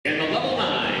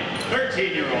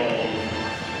13-year-old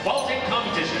vaulting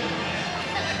competition.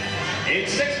 In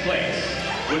 6th place,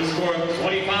 with a score of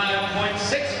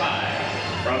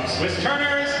 25.65, from Swiss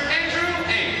Turners, Andrew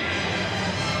Eng.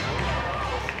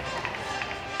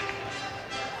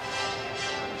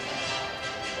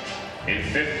 In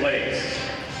 5th place,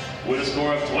 with a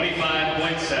score of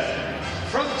 25.7,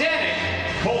 from Danik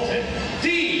Colton D.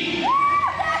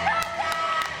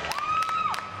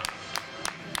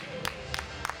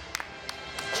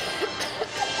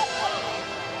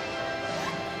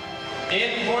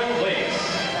 In 4th place,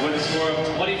 with a score of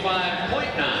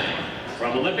 25.9,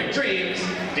 from Olympic Dreams,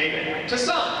 David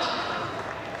Toussaint.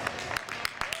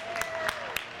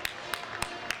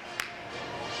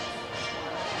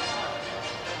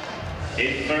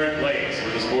 In 3rd place,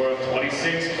 with a score of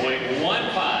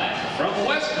 26.15, from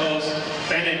West Coast,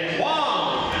 Bennett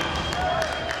Wong.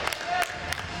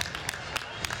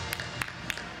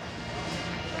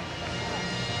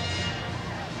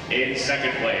 In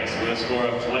 2nd place, with a score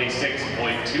of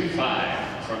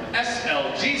 26.25, from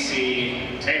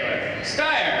SLGC, Taylor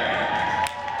Steyer.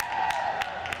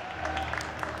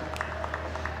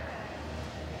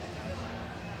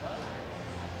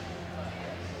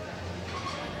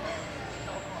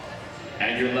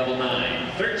 And your level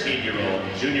 9, 13-year-old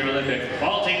Junior Olympic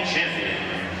vaulting champion,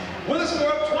 with a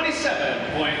score of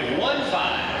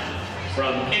 27.15,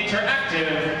 from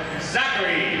Interactive,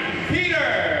 Zachary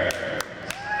Peter.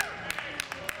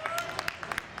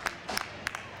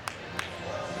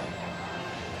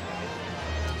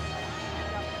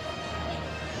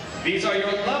 These are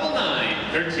your level 9,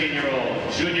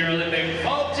 13-year-old Junior Olympic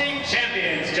vaulting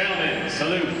champions. Gentlemen,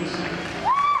 salute.